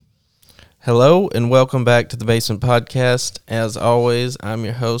Hello and welcome back to the Basement Podcast. As always, I'm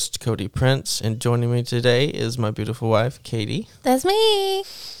your host, Cody Prince, and joining me today is my beautiful wife, Katie. That's me.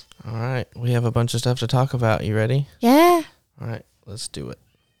 All right, we have a bunch of stuff to talk about. You ready? Yeah. All right, let's do it.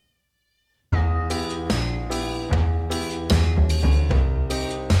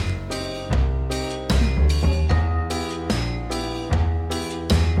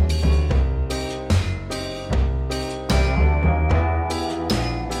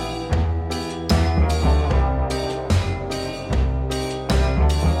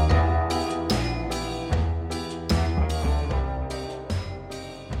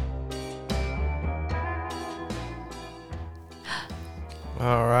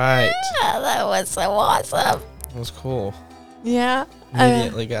 All right. That was so awesome. That was cool. Yeah.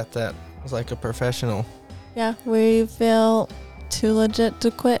 Immediately got that. It was like a professional. Yeah, we feel too legit to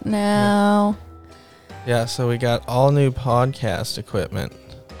quit now. Yeah, so we got all new podcast equipment.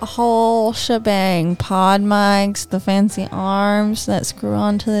 A whole shebang. Pod mics, the fancy arms that screw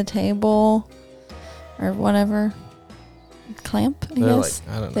onto the table or whatever. Clamp, I They're guess.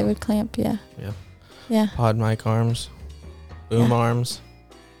 like, I don't They know. would clamp, yeah. Yeah. Yeah. Pod mic arms. Boom Yeah. arms.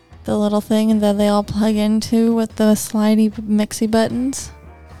 The little thing that they all plug into with the slidey mixy buttons.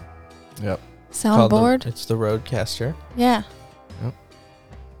 Yep. Soundboard. It's the Rodecaster. Yeah. Yep.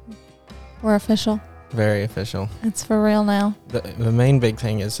 We're official. Very official. It's for real now. The main big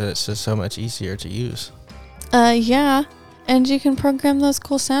thing is that it's just so much easier to use. Yeah. And you can program those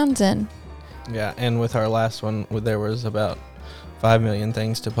cool sounds in. Yeah, and with our last one, there was about 5 million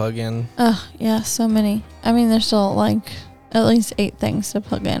things to plug in. Yeah, so many. I mean, there's still like at least 8 things to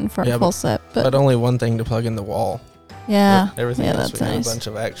plug in for a full set. But only one thing to plug in the wall. Yeah. But everything Yeah, else, that's we had nice. a bunch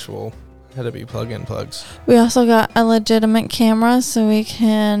of actual, had to be plug-in plugs. We also got a legitimate camera so we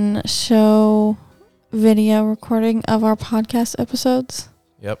can show video recording of our podcast episodes.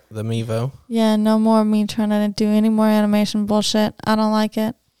 Yep, the Mevo. Yeah, no more me trying to do any more animation bullshit. I don't like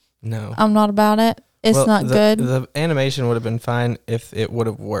it. No. I'm not about it. It's not good. The animation would have been fine if it would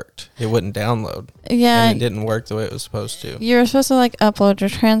have worked. It wouldn't download. Yeah. And it didn't work the way it was supposed to. You were supposed to like upload your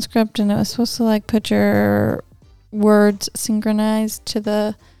transcript and it was supposed to like put your words synchronized to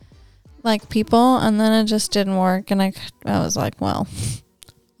the like people, and then it just didn't work, and I was like, well,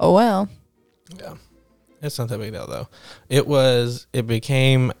 oh well. Yeah. It's not that big deal though. It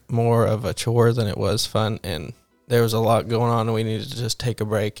became more of a chore than it was fun, and there was a lot going on and we needed to just take a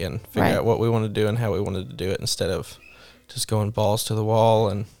break and figure out what we wanted to do and how we wanted to do it instead of just going balls to the wall.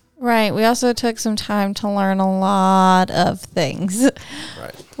 And Right. We also took some time to learn a lot of things.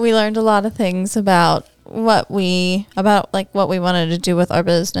 right. We learned a lot of things about what we wanted to do with our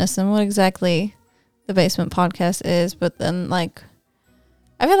business and what exactly the Basement Podcast is. But then like,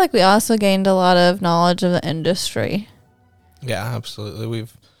 I feel like we also gained a lot of knowledge of the industry. Yeah, absolutely.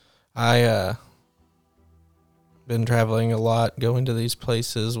 I been traveling a lot, going to these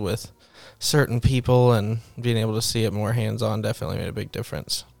places with certain people, and being able to see it more hands-on definitely made a big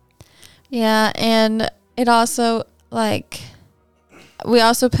difference. Yeah, and it also, like, we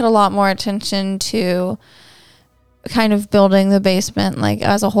also put a lot more attention to kind of building the basement, like,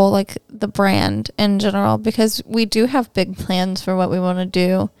 as a whole, like, the brand in general, because we do have big plans for what we want to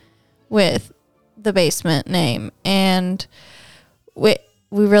do with the basement name, and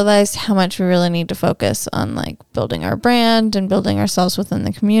we realized how much we really need to focus on, like, building our brand and building ourselves within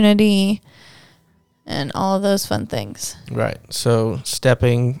the community and all of those fun things. Right. So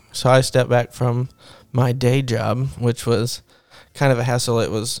I stepped back from my day job, which was kind of a hassle.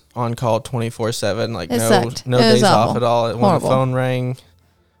 It was on call 24/7, like no days off at all. When the phone rang,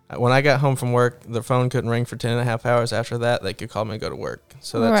 when I got home from work, the phone couldn't ring for 10.5 hours. After that, they could call me and go to work.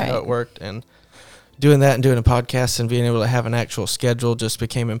 So that's how it worked. And doing that and doing a podcast and being able to have an actual schedule just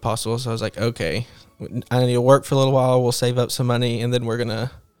became impossible. So I was like, okay, I need to work for a little while. We'll save up some money, and then we're gonna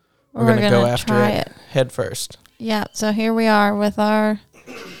go after it head first. Yeah, so here we are with our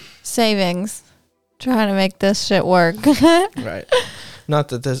savings, trying to make this shit work. Right. Not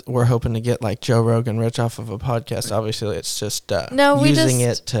that we're hoping to get like Joe Rogan rich off of a podcast. Obviously, it's just using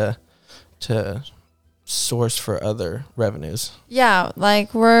it to source for other revenues. Yeah, like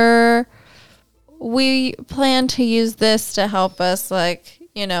we plan to use this to help us, like,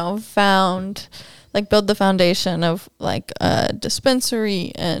 you know, build the foundation of like a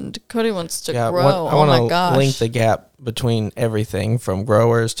dispensary, and Cody wants to grow. I want to link the gap between everything from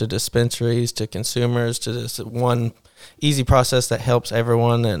growers to dispensaries to consumers to this one easy process that helps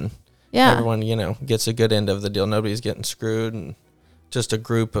everyone, and everyone, you know, gets a good end of the deal. Nobody's getting screwed, and just a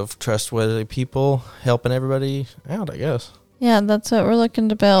group of trustworthy people helping everybody out, I guess. Yeah, that's what we're looking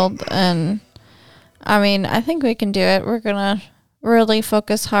to build, and I mean, I think we can do it. We're gonna really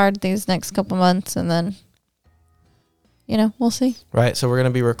focus hard these next couple months, and then, we'll see. Right. So we're going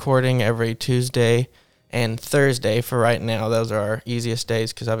to be recording every Tuesday and Thursday for right now. Those are our easiest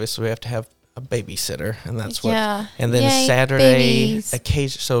days because obviously we have to have a babysitter, and that's what. Yeah. And then Saturday,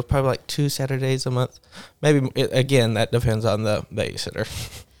 occasion. So probably like 2 Saturdays a month. Maybe again that depends on the babysitter.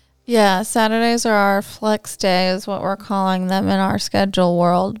 Yeah, Saturdays are our flex day, is what we're calling them in our schedule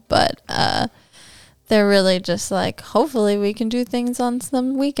world. But they're really just like, hopefully we can do things on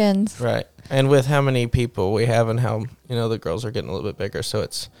some weekends. Right. And with how many people we have and how, the girls are getting a little bit bigger, so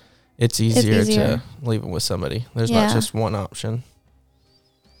it's easier to leave them with somebody. There's not just one option.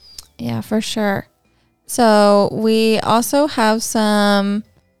 Yeah, for sure. So we also have some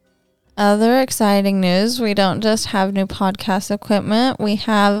other exciting news. We don't just have new podcast equipment. We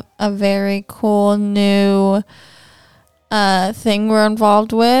have a very cool new thing we're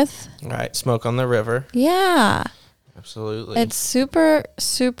involved with. Right. Smoke on the River. Yeah. Absolutely. It's super,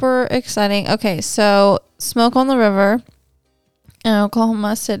 super exciting. Okay, so Smoke on the River in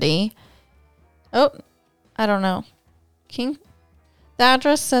Oklahoma City. Oh, I don't know. The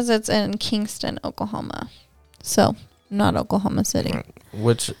address says it's in Kingston, Oklahoma. So, not Oklahoma City. Right.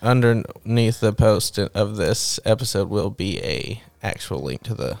 Which underneath the post of this episode will be a actual link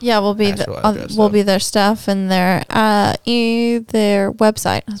to the will be their stuff and their their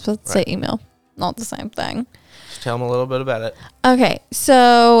website. I was supposed to say email, not the same thing. Just tell them a little bit about it. Okay,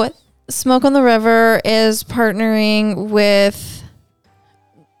 so Smoke on the River is partnering with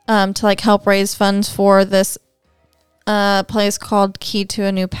to like help raise funds for this place called Key to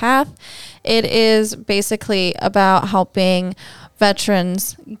a New Path. It is basically about helping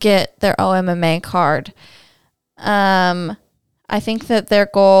veterans get their OMMA card. I think that their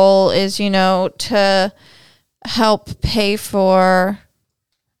goal is, to help pay for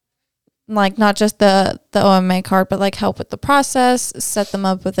like not just the OMMA card, but like help with the process, set them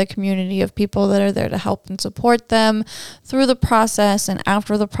up with a community of people that are there to help and support them through the process and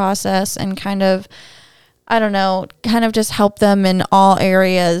after the process, and kind of just help them in all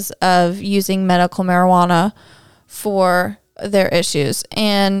areas of using medical marijuana for their issues.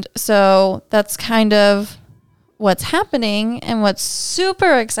 And so that's kind of what's happening, and what's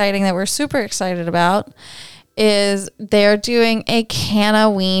super exciting that we're super excited about is they're doing a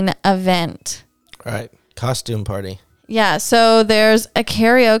Cannaween event. Right. Costume party. Yeah. So there's a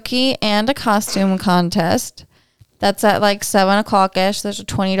karaoke and a costume contest. That's at like 7:00-ish. There's a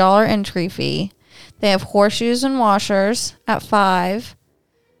 $20 entry fee. They have horseshoes and washers at 5.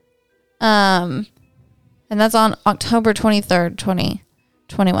 And that's on October 23rd,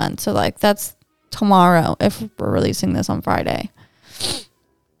 2021. So like that's tomorrow if we're releasing this on Friday.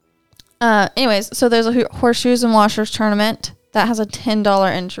 Anyways, so there's a horseshoes and washers tournament that has a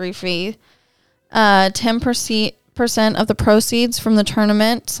 $10 entry fee. 10% of the proceeds from the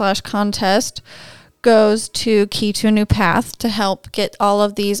tournament / contest goes to Key to a New Path to help get all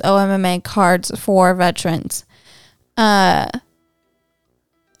of these OMMA cards for veterans. And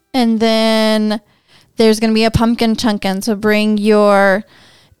then there's going to be a pumpkin chunkin', so bring your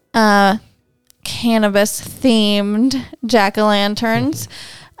cannabis themed jack-o'-lanterns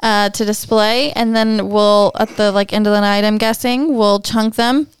to display, and then we'll at the end of the night, I'm guessing, we'll chunk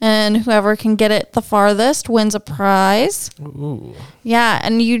them, and whoever can get it the farthest wins a prize. Ooh. Yeah,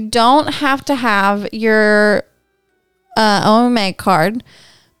 and you don't have to have your OMA card.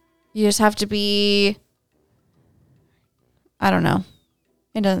 You just have to be, I don't know.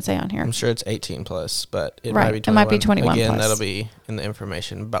 It doesn't say on here. I'm sure it's 18 plus, but it might be 21. It might be 21 Again, plus. That'll be in the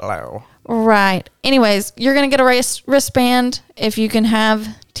information below. Right. Anyways, you're going to get a wristband if you can have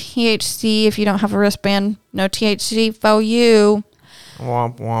THC. If you don't have a wristband, no THC for you.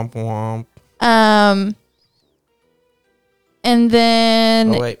 Womp, womp, womp. And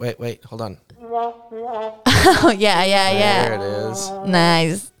then... Oh, wait. Hold on. Oh, yeah. There it is.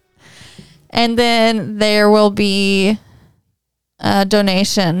 Nice. And then there will be...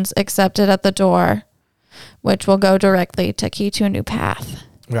 donations accepted at the door, which will go directly to Key to a New Path.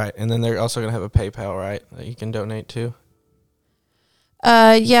 Right, and then they're also going to have a PayPal, right, that you can donate to?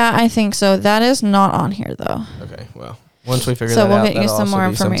 Yeah, I think so. That is not on here, though. Okay, well, once we figure that out, so we'll get you some more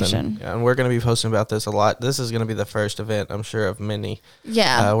information. Yeah, and we're going to be posting about this a lot. This is going to be the first event, I'm sure, of many.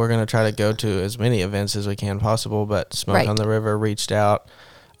 Yeah. We're going to try to go to as many events as we can possible, but Smoke on the River reached out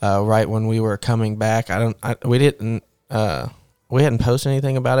right when we were coming back. We hadn't posted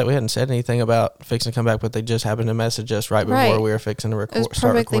anything about it. We hadn't said anything about fixing to come back, but they just happened to message us right before we were fixing to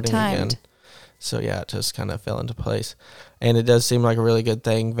start recording again. So, yeah, it just kind of fell into place. And it does seem like a really good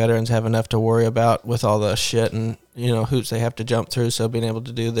thing. Veterans have enough to worry about with all the shit and, hoops they have to jump through. So being able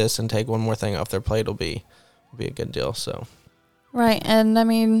to do this and take one more thing off their plate will be a good deal. So, Right. And I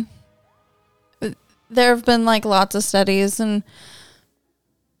mean, there have been like lots of studies and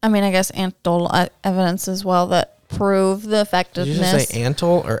I mean, I guess anecdotal evidence as well that prove the effectiveness. Did you just say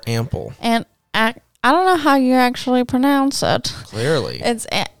antle or ample? And I don't know how you actually pronounce it. Clearly. It's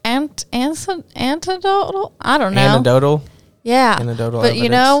antidotal? I don't know. Anecdotal? Yeah. Anecdotal but evidence. You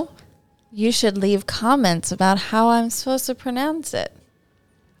know, you should leave comments about how I'm supposed to pronounce it.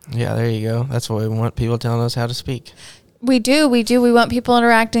 Yeah, there you go. That's what we want, people telling us how to speak. We do. We want people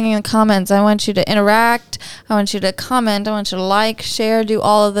interacting in the comments. I want you to interact. I want you to comment. I want you to like, share, do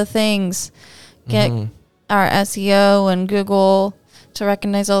all of the things. Get our SEO and Google to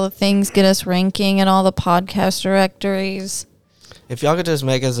recognize all the things, get us ranking in all the podcast directories. If y'all could just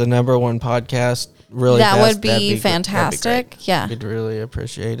make us the #1 podcast really that fast, would be fantastic. That'd be yeah. We'd really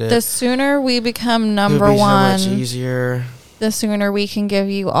appreciate it. The sooner we become #1, it would be so much easier. The sooner we can give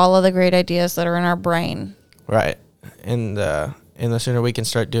you all of the great ideas that are in our brain. Right. And the sooner we can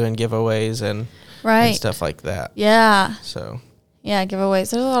start doing giveaways and stuff like that. Yeah. So. Yeah,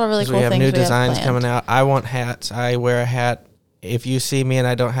 giveaways. There's a lot of really cool things. We have new designs planned. coming out. I want hats. I wear a hat. If you see me and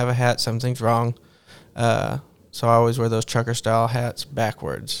I don't have a hat, something's wrong. So I always wear those trucker style hats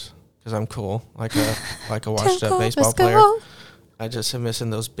backwards because I'm cool, like a washed up baseball player. I just am missing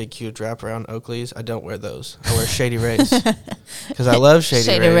those big, huge wraparound Oakleys. I don't wear those. I wear Shady Rays because I love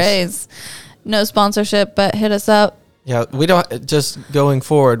Shady Rays. No sponsorship, but hit us up. Yeah, we don't. Just going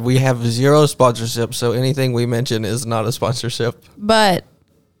forward, we have 0 sponsorship, so anything we mention is not a sponsorship. But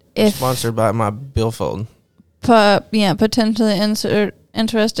if sponsored by my billfold. Potentially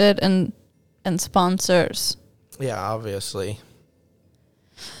interested in sponsors. Yeah, obviously.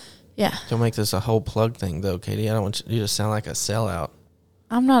 Yeah. Don't make this a whole plug thing, though, Katie. I don't want you to sound like a sellout.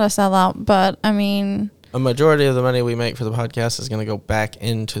 I'm not a sellout, but I mean, a majority of the money we make for the podcast is going to go back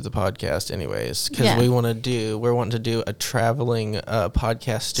into the podcast anyways, because we're wanting to do a traveling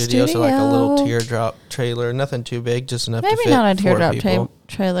podcast studio, so like a little teardrop trailer, nothing too big, just enough to fit maybe not a teardrop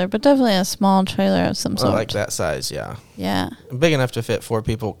trailer, but definitely a small trailer of some sort. Like that size, yeah, big enough to fit 4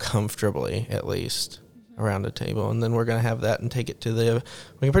 people comfortably, at least around a table. And then we're going to have that and take it to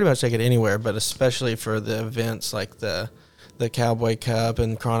we can pretty much take it anywhere, but especially for the events like the Cowboy Cup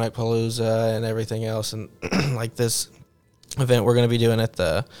and Chronic Palooza and everything else, and like this event we're going to be doing at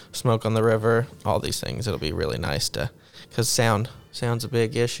the Smoke on the River, all these things, it'll be really nice because sound's a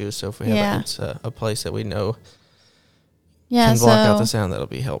big issue, so if we have a place that we know can block out the sound, that'll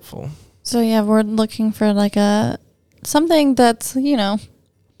be helpful. So we're looking for like something that's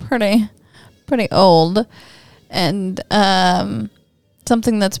pretty old and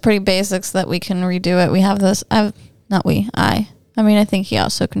something that's pretty basic so that we can redo it. We have this I think he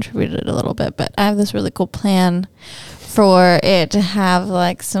also contributed a little bit, but I have this really cool plan for it to have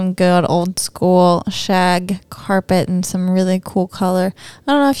like some good old school shag carpet and some really cool color.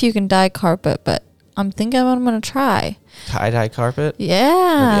 I don't know if you can dye carpet, but I'm thinking what I'm going to try. Tie-dye carpet?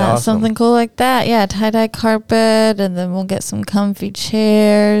 Yeah, awesome. Something cool like that. Yeah, tie-dye carpet, and then we'll get some comfy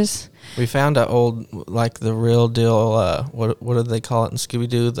chairs. We found an old, like the real deal, what do they call it in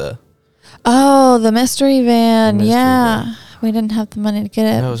Scooby-Doo? The mystery van. Van. We didn't have the money to get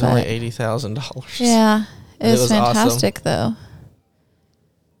it. It was only $80,000. Yeah, it was fantastic awesome.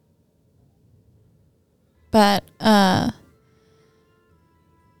 though.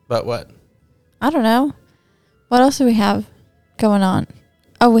 But what? I don't know. What else do we have going on?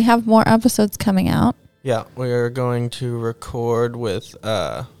 Oh, we have more episodes coming out. Yeah, we are going to record with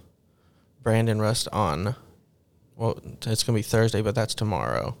Brandon Rust on. Well, it's going to be Thursday, but that's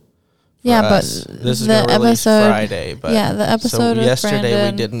tomorrow. Yeah, but this is going to release Friday. But the episode. So yesterday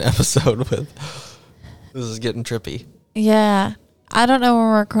Brandon, we did an episode with. This is getting trippy. Yeah, I don't know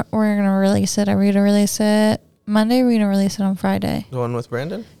when we're going to release it. Are we going to release it Monday? Or are we going to release it on Friday? The one with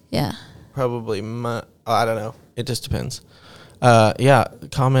Brandon? Yeah. Probably. I don't know. It just depends.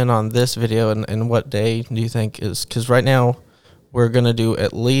 Comment on this video and what day do you think is, because right now we're going to do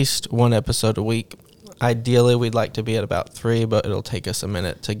at least 1 episode a week. Ideally, we'd like to be at about 3, but it'll take us a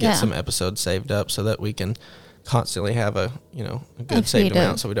minute to get some episodes saved up so that we can constantly have a good saved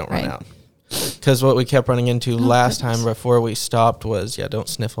amount so we don't run out. Because what we kept running into last time before we stopped was, don't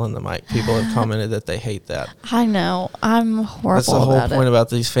sniffle in the mic. People have commented that they hate that. I know. I'm horrible. That's the whole point about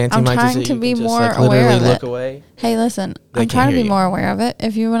these fancy mics. I'm trying to be more aware of it. Away. Hey, listen. I'm trying to be more aware of it.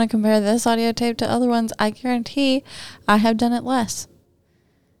 If you want to compare this audio tape to other ones, I guarantee I have done it less.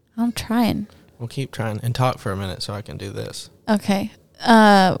 I'm trying. We'll keep trying and talk for a minute so I can do this. Okay.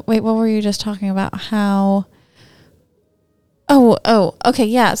 Wait, what were you just talking about? How... Oh, okay,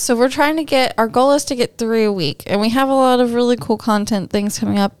 yeah. So we're trying to our goal is to get 3 a week, and we have a lot of really cool content things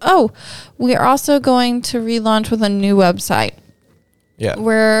coming up. Oh, we are also going to relaunch with a new website. Yeah.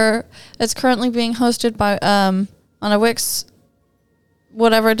 Where it's currently being hosted by on a Wix,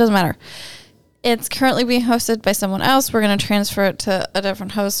 whatever, it doesn't matter. It's currently being hosted by someone else. We're going to transfer it to a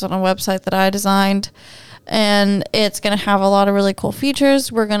different host on a website that I designed. And it's going to have a lot of really cool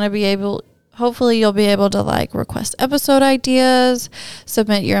features. We're going to be able, hopefully you'll be able to like request episode ideas,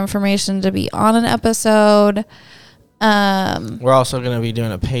 submit your information to be on an episode. We're also going to be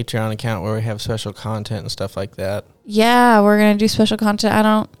doing a Patreon account where we have special content and stuff like that. Yeah, we're going to do special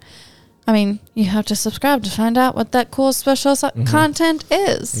content. I mean, you have to subscribe to find out what that cool special content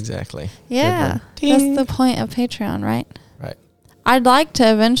is. Exactly. Yeah. That's the point of Patreon, right? Right. I'd like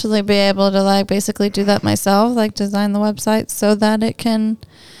to eventually be able to like basically do that myself, like design the website so that it can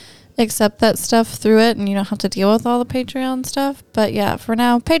accept that stuff through it and you don't have to deal with all the Patreon stuff. But yeah, for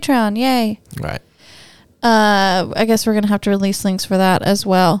now, Patreon, yay. Right. I guess we're going to have to release links for that as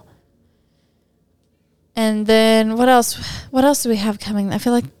well. And then what else? What else do we have coming? I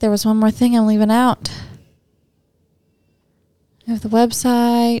feel like there was one more thing I'm leaving out. We have the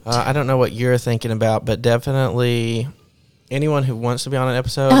website. I don't know what you're thinking about, but definitely anyone who wants to be on an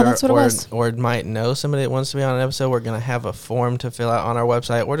episode or might know somebody that wants to be on an episode, we're going to have a form to fill out on our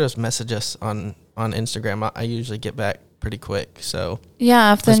website, or just message us on Instagram. I usually get back pretty quick. So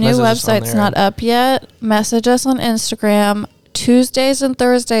yeah, if the new website's not up yet, message us on Instagram. Tuesdays and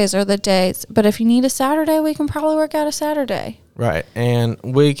Thursdays are the days, but if you need a Saturday, we can probably work out a Saturday. Right, and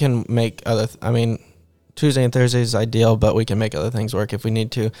we can make other. Tuesday and Thursday is ideal, but we can make other things work if we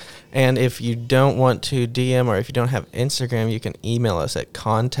need to. And if you don't want to DM or if you don't have Instagram, you can email us at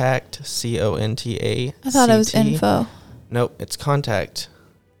contact CONTA. I thought it was info. Nope, it's contact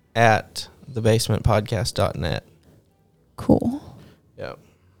at thebasementpodcast.net. Cool. Yep.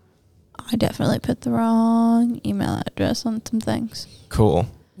 I definitely put the wrong email address on some things. Cool.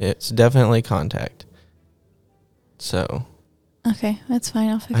 It's definitely contact. So. Okay, that's fine.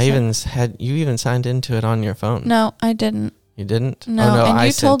 I'll fix it. You even signed into it on your phone. No, I didn't. You didn't? No, oh, no, and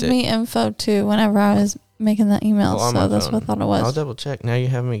you told me info too whenever I was making that email, so that's what I thought it was. I'll double check. Now you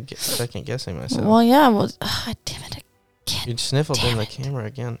have me second guessing myself. Well, yeah. Damn it. You sniffled in the camera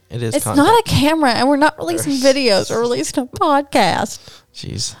again. It is. It's contact. Not a camera, and we're not releasing videos. We're releasing a podcast.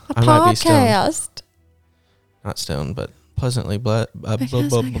 Jeez, I might be stoned. Not stoned, but pleasantly buzzed.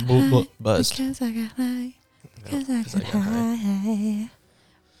 Because I got high. Because I got high.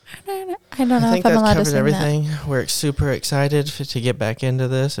 I don't know if I'm allowed to sing everything. That. We're super excited to get back into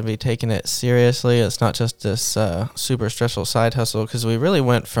this and be taking it seriously. It's not just this super stressful side hustle, because we really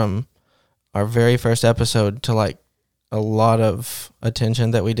went from our very first episode to like a lot of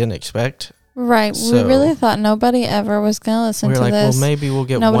attention that we didn't expect. Right. So we really thought nobody ever was going to listen to this. Well, maybe we'll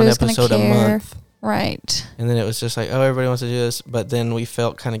get one episode a month. Right. And then it was just like, oh, everybody wants to do this. But then we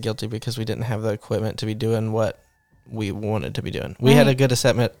felt kind of guilty because we didn't have the equipment to be doing what we wanted to be doing. We had a good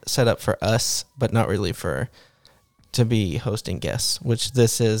set up for us, but not really to be hosting guests, which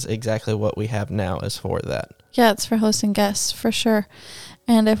this is exactly what we have now is for that. Yeah, it's for hosting guests, for sure.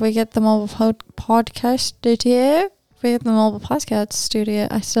 And if we get the mobile podcast studio,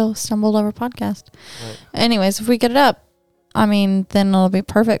 I still stumbled over podcast. Right. Anyways, if we get it up, then it'll be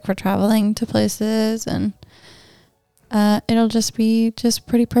perfect for traveling to places, and it'll just be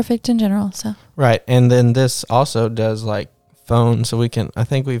pretty perfect in general. So right, and then this also does like phone, so I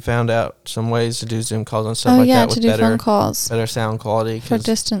think we found out some ways to do Zoom calls and stuff that with phone calls, better sound quality for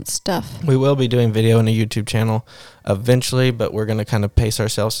distance stuff. We will be doing video on a YouTube channel eventually, but we're going to kind of pace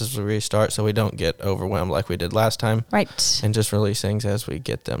ourselves as we restart so we don't get overwhelmed like we did last time. Right. And just release things as we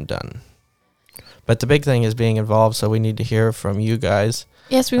get them done. But the big thing is being involved, so we need to hear from you guys.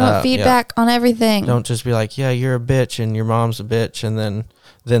 Yes, we want feedback on everything. Don't just be like, yeah, you're a bitch and your mom's a bitch, and then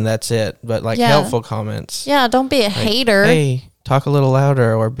that's it. But like helpful comments. Yeah, don't be a hater. Hey, talk a little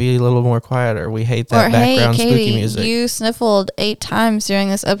louder or be a little more quieter. We hate that background spooky music. You sniffled 8 times during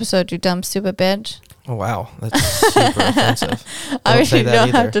this episode, you dumb stupid bitch. Oh, wow. That's super offensive. You don't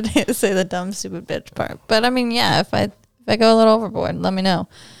have to say the dumb stupid bitch part. But if I go a little overboard, let me know.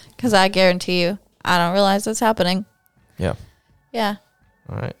 Because I guarantee you, I don't realize that's happening. Yeah. Yeah.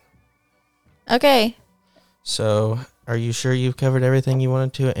 All right. Okay. So, are you sure you've covered everything you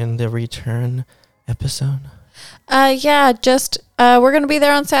wanted to in the return episode? Yeah, just we're going to be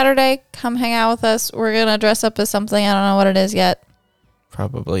there on Saturday. Come hang out with us. We're going to dress up as something. I don't know what it is yet.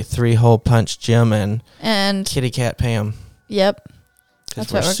 Probably 3-hole punch Jim and Kitty Cat Pam. Yep.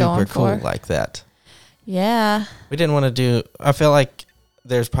 Because we're super cool like that. Yeah. We didn't want to do... I feel like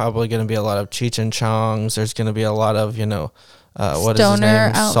there's probably going to be a lot of Cheech and Chongs. There's going to be a lot of, what is his name?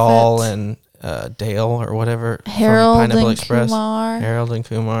 Outfits. Saul and Dale or whatever. Harold from Pineapple and Express. Kumar. Harold and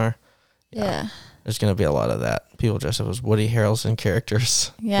Kumar. Yeah. There's going to be a lot of that. People dress up as Woody Harrelson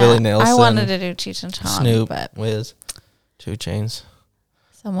characters. Yeah. Willie Nelson. I wanted to do Cheech and Chong. Snoop, but Wiz, 2 Chainz.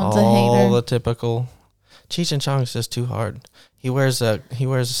 Someone's a hater. All the typical. Cheech and Chong is just too hard. He wears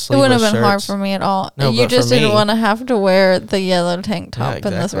sleeveless It wouldn't have been hard shirts. for me at all. No, you but just for didn't me- want to have to wear the yellow tank top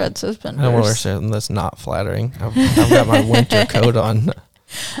exactly. and the red suspenders. I don't want to wear something that's not flattering. I've got my winter coat on.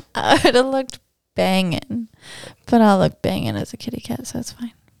 I would have looked banging. But I'll look banging as a kitty cat, so that's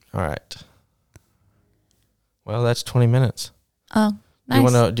fine. All right. Well, that's 20 minutes. Oh,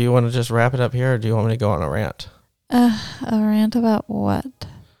 nice. Do you want to just wrap it up here, or do you want me to go on a rant? A rant about what?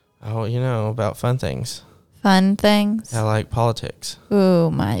 Oh, about fun things. Fun things? I like politics. Ooh,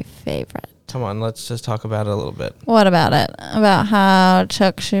 my favorite. Come on, let's just talk about it a little bit. What about it? About how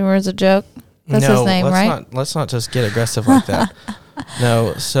Chuck Schumer's a joke? That's his name, right? Let's not just get aggressive like that.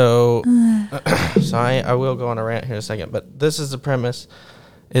 No, so I will go on a rant here in a second, but this is the premise,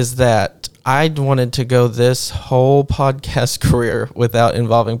 is that I wanted to go this whole podcast career without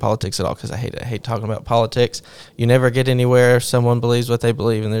involving politics at all, because I hate it. I hate talking about politics. You never get anywhere if someone believes what they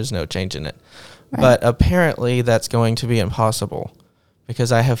believe and there's no change in it. Right. But apparently that's going to be impossible,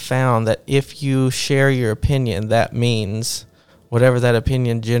 because I have found that if you share your opinion, that means whatever that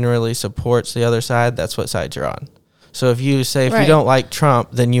opinion generally supports the other side, that's what side you're on. So if you say, if you don't like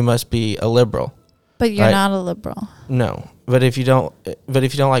Trump, then you must be a liberal. But you're not a liberal. No. But if you don't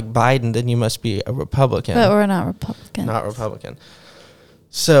like Biden, then you must be a Republican. But we're not Republicans. Not Republican.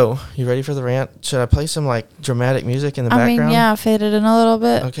 So, you ready for the rant? Should I play some dramatic music in the background? I mean, yeah, fade it in a little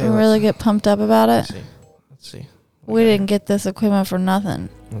bit. Okay. And really get pumped up about it. Let's see. Okay. We didn't get this equipment for nothing.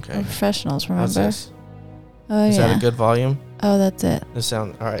 Okay. We're professionals, remember? What's this? Oh, Is that a good volume? Oh, that's it. All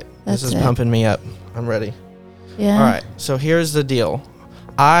right. This is pumping me up. I'm ready. Yeah. All right. So here's the deal.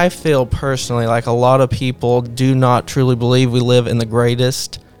 I feel personally like a lot of people do not truly believe we live in the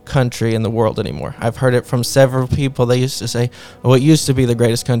greatest country in the world anymore. I've heard it from several people. They used to say, oh, it used to be the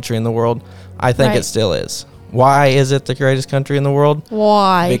greatest country in the world. I think it still is. Why is it the greatest country in the world?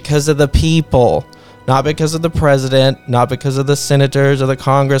 Why? Because of the people. Not because of the president, not because of the senators or the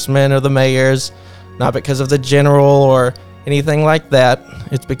congressmen or the mayors, not because of the general or anything like that.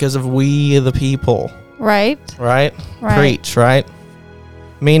 It's because of we the people. Right. Preach, right?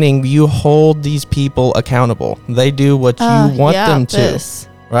 Meaning you hold these people accountable. They do what you want them to.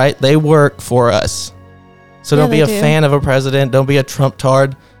 Right? They work for us. So don't be a fan of a president. Don't be a Trump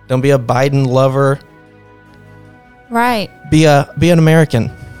tard. Don't be a Biden lover. Right. Be an American.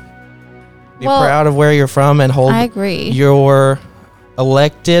 Be proud of where you're from and hold your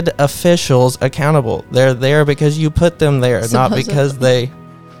elected officials accountable. They're there because you put them there, not because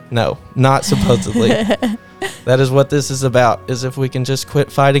not supposedly. That is what this is about, is if we can just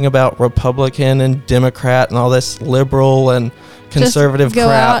quit fighting about Republican and Democrat and all this liberal and conservative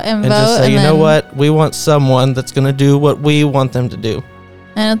crap and just say, you know what? We want someone that's going to do what we want them to do.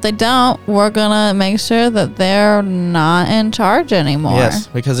 And if they don't, we're going to make sure that they're not in charge anymore. Yes,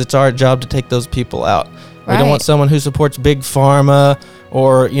 because it's our job to take those people out. We don't want someone who supports Big Pharma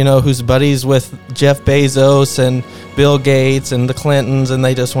or, who's buddies with Jeff Bezos and Bill Gates and the Clintons and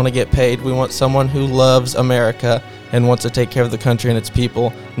they just want to get paid. We want someone who loves America and wants to take care of the country and its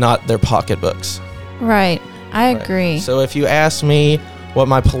people, not their pocketbooks. Right. I agree. So if you ask me what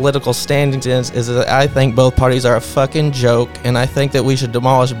my political standings is that I think both parties are a fucking joke, and I think that we should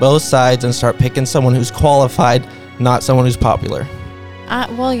demolish both sides and start picking someone who's qualified, not someone who's popular.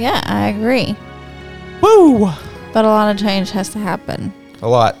 I agree. Woo! But a lot of change has to happen. A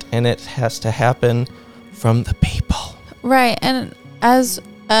lot, and it has to happen from the people. Right, and as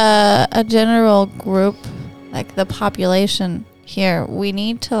a general group, like the population here, we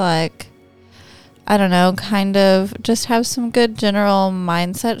need to kind of just have some good general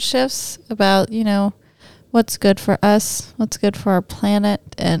mindset shifts about, what's good for us, what's good for our planet,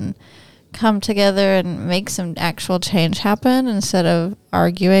 and come together and make some actual change happen instead of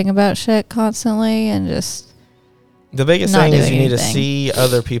arguing about shit constantly and just the biggest thing is you need to see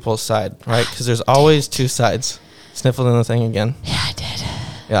other people's side, right? Because there's always two sides. Sniffled in the thing again. Yeah, I did.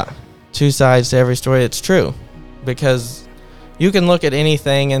 Yeah. Two sides to every story. It's true. Because you can look at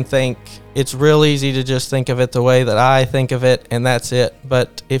anything and think it's real easy to just think of it the way that I think of it, and that's it.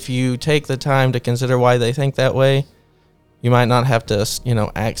 But if you take the time to consider why they think that way, you might not have to,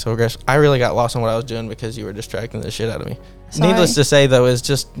 act so aggressive. I really got lost on what I was doing because you were distracting the shit out of me. Sorry. Needless to say, though, is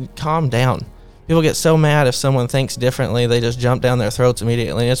just calm down. People get so mad if someone thinks differently. They just jump down their throats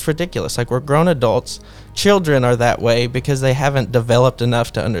immediately. It's ridiculous. We're grown adults. Children are that way because they haven't developed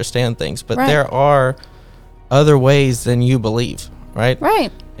enough to understand things. But there are other ways than you believe, right?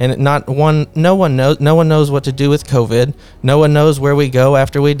 Right. And no one knows what to do with COVID. No one knows where we go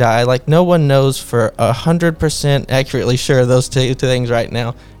after we die. Like, no one knows for 100% accurately sure those two things right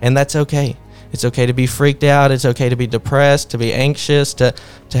now. And that's okay. It's okay to be freaked out. It's okay to be depressed, to be anxious, to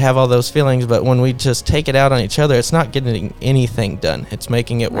have all those feelings. But when we just take it out on each other, it's not getting anything done. It's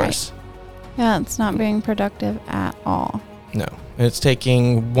making it worse. Yeah, it's not being productive at all. No. It's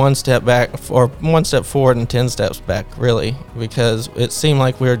taking one step back, or one step forward and 10 steps back, really, because it seemed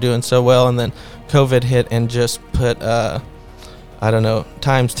like we were doing so well, and then COVID hit and just put,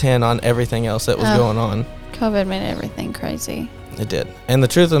 times 10 on everything else that was going on. COVID made everything crazy. It did. And the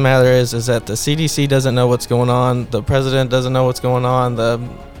truth of the matter is that the CDC doesn't know what's going on. The president doesn't know what's going on. The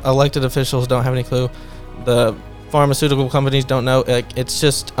elected officials don't have any clue. The pharmaceutical companies don't know. It's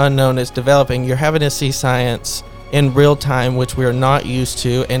just unknown. It's developing. You're having to see science in real time, which we're not used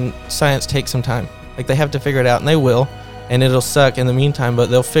to, and science takes some time. Like, they have to figure it out, and they will, and it'll suck in the meantime, but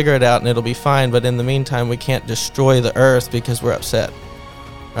they'll figure it out and it'll be fine. But in the meantime, we can't destroy the earth because we're upset,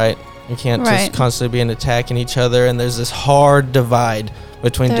 right? We can't just constantly be attacking each other, and there's this hard divide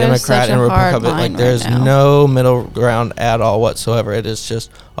between Democrat and Republican. Like, there's no middle ground at all whatsoever. It is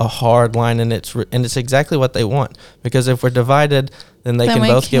just a hard line, and it's exactly what they want, because if we're divided, then they can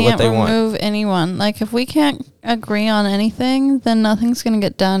both get what they want. We can't remove anyone. Like, if we can't agree on anything, then nothing's going to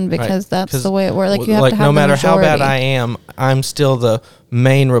get done, because that's the way it works. Like, you have to have no matter how bad I am, I'm still the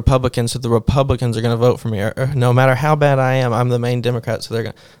main Republican, so the Republicans are going to vote for me. Or no matter how bad I am, I'm the main Democrat, so they're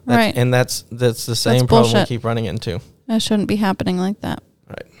going to. Right. And that's the same problem we keep running into. It shouldn't be happening like that.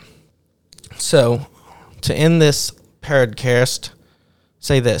 Right. So, to end this podcast,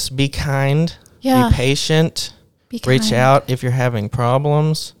 say this: be kind, be patient, reach out if you're having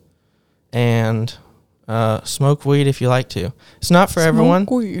problems, and smoke weed if you like to. It's not for everyone.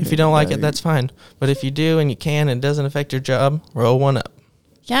 If you don't like it, that's fine. But if you do and you can and it doesn't affect your job, roll one up.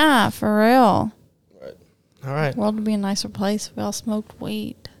 Yeah, for real. Right. All right. The world would be a nicer place if we all smoked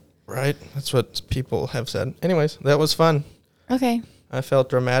weed. Right. That's what people have said. Anyways, that was fun. Okay. I felt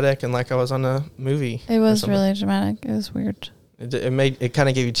dramatic and like I was on a movie. It was really dramatic. It was weird. It kind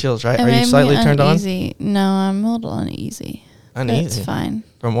of gave you chills, right? Are you slightly turned on? No, I'm a little uneasy. Uneasy? It's fine.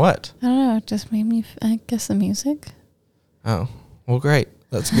 From what? I don't know. It just made me, I guess, the music. Oh, well, great.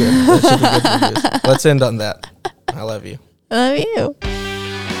 That's good. That should be good reviews. Let's end on that. I love you. I love you.